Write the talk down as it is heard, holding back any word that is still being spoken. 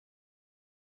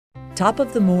Top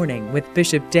of the Morning with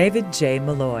Bishop David J.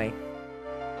 Malloy.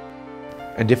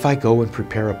 And if I go and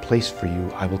prepare a place for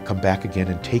you, I will come back again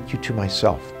and take you to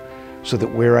myself, so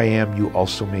that where I am, you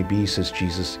also may be, says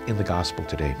Jesus in the gospel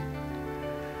today.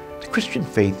 The Christian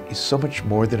faith is so much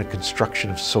more than a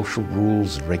construction of social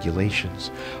rules and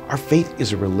regulations. Our faith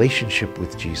is a relationship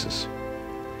with Jesus.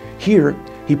 Here,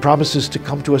 he promises to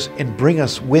come to us and bring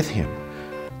us with him.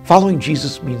 Following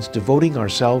Jesus means devoting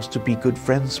ourselves to be good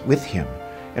friends with him,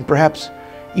 and perhaps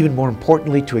even more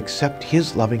importantly, to accept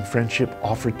his loving friendship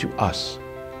offered to us.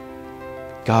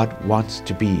 God wants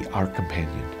to be our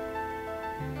companion.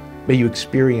 May you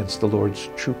experience the Lord's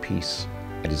true peace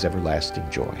and his everlasting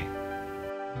joy.